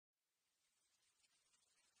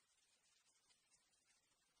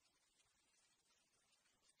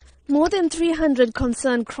More than 300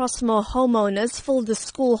 concerned Crossmoor homeowners filled the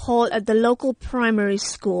school hall at the local primary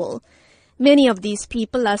school. Many of these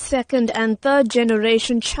people are second and third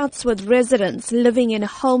generation Chatsworth residents living in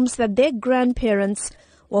homes that their grandparents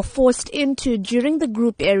were forced into during the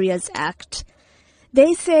Group Areas Act.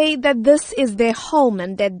 They say that this is their home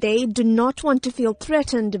and that they do not want to feel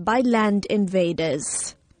threatened by land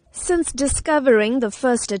invaders. Since discovering the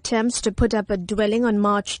first attempts to put up a dwelling on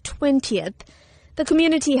March 20th, the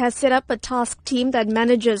community has set up a task team that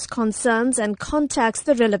manages concerns and contacts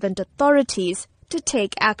the relevant authorities to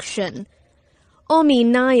take action. Omi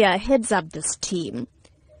Naya heads up this team.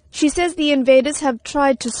 She says the invaders have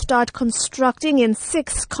tried to start constructing in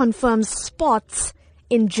 6 confirmed spots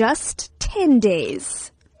in just 10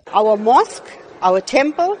 days. Our mosque, our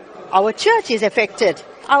temple, our church is affected.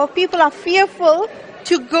 Our people are fearful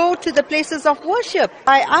to go to the places of worship.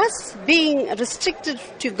 By us being restricted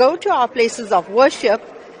to go to our places of worship,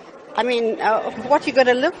 what are you going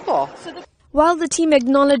to live for? While the team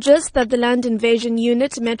acknowledges that the Land Invasion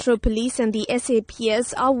Unit, Metro Police and the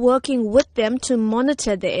SABC are working with them to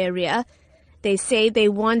monitor the area, they say they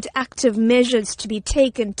want active measures to be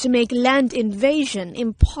taken to make land invasion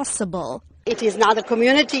impossible. It is now the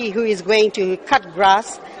community who is going to cut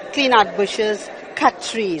grass, clean out bushes, cut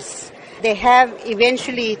trees. They have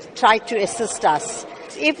eventually tried to assist us.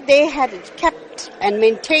 If they had kept and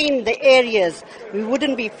maintained the areas, we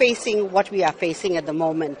wouldn't be facing what we are facing at the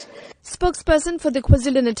moment. Spokesperson for the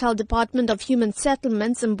KwaZulu-Natal Department of Human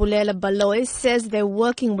Settlements, Mbulela Baloy, says they're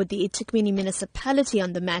working with the eThekwini municipality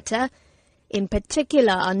on the matter. In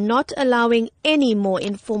particular, are not allowing any more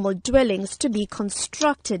informal dwellings to be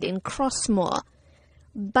constructed in Crossmoor.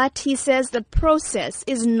 But he says the process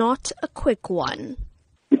is not a quick one.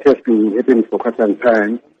 It has been happening for quite some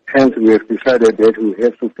time. Hence, we have decided that we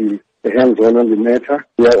have to be hands-on on the matter.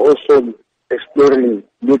 We are also exploring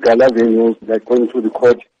legal avenues like going to the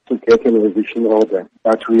court to get an eviction order.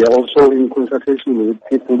 But we are also in consultation with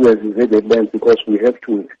people who have invaded land because we have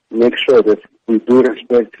to make sure that we do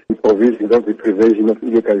respect the provisions of the Prevention of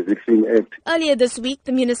Illegal Eviction Act. Earlier this week,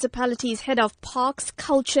 the municipality's head of Parks,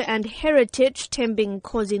 Culture and Heritage, Tembing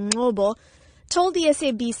Khozi-Ngobo, told the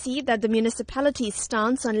SABC that the municipality's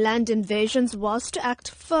stance on land invasions was to act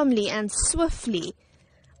firmly and swiftly.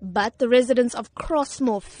 But the residents of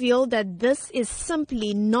Crossmoor feel that this is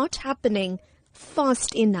simply not happening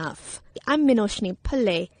fast enough. I'm Minoshni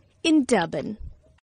Pillay in Durban.